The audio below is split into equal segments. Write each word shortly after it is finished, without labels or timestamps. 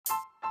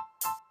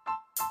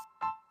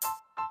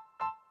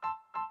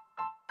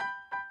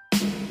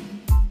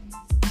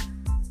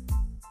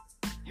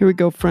Here we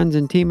go, friends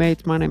and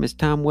teammates. My name is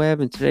Tom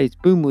Webb, and today's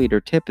Boom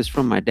Leader tip is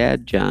from my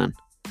dad, John.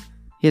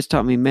 He has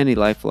taught me many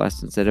life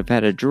lessons that have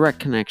had a direct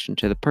connection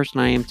to the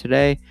person I am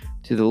today,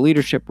 to the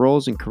leadership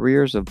roles and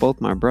careers of both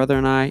my brother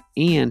and I,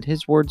 and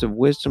his words of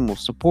wisdom will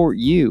support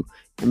you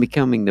in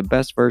becoming the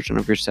best version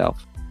of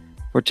yourself.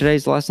 For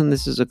today's lesson,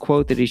 this is a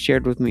quote that he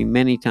shared with me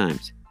many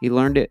times. He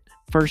learned it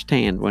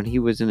firsthand when he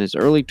was in his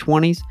early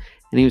 20s,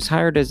 and he was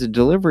hired as a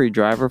delivery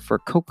driver for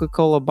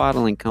Coca-Cola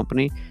Bottling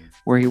Company,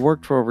 where he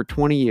worked for over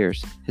 20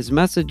 years. His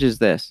message is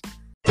this: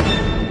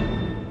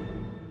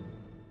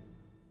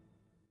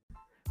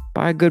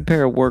 buy a good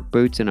pair of work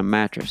boots and a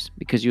mattress,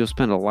 because you'll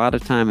spend a lot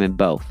of time in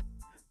both.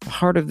 The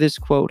heart of this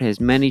quote has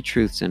many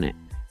truths in it.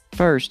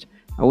 First,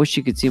 I wish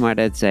you could see my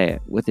dad say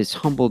it, with his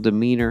humble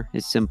demeanor,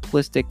 his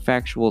simplistic,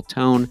 factual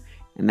tone,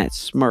 and that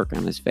smirk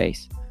on his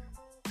face.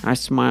 I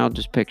smiled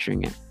just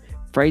picturing it.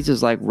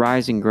 Phrases like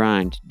rise and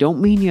grind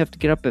don't mean you have to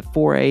get up at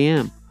 4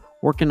 a.m.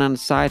 Working on a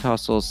side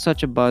hustle is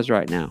such a buzz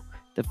right now.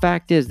 The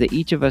fact is that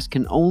each of us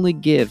can only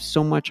give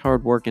so much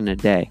hard work in a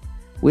day.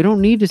 We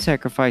don't need to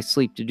sacrifice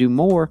sleep to do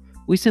more.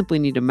 We simply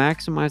need to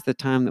maximize the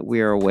time that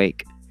we are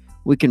awake.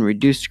 We can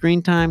reduce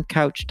screen time,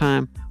 couch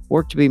time,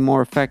 work to be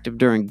more effective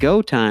during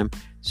go time,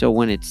 so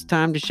when it's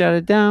time to shut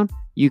it down,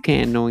 you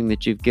can, knowing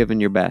that you've given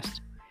your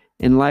best.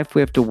 In life,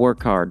 we have to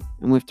work hard,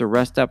 and we have to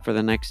rest up for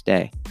the next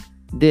day.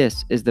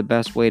 This is the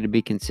best way to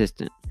be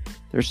consistent.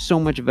 There's so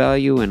much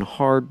value in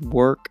hard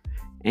work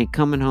and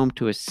coming home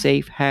to a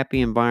safe, happy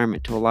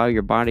environment to allow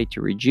your body to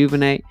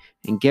rejuvenate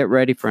and get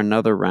ready for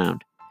another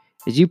round.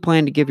 As you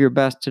plan to give your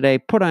best today,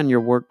 put on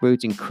your work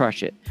boots and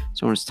crush it.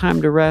 So when it's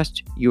time to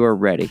rest, you are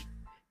ready.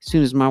 As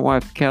soon as my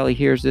wife, Kelly,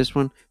 hears this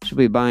one, she'll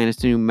be buying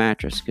us a new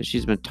mattress because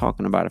she's been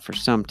talking about it for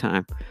some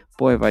time.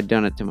 Boy, have I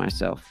done it to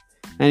myself.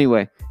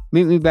 Anyway,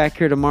 meet me back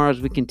here tomorrow as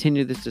we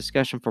continue this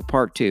discussion for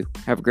part 2.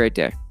 Have a great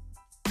day.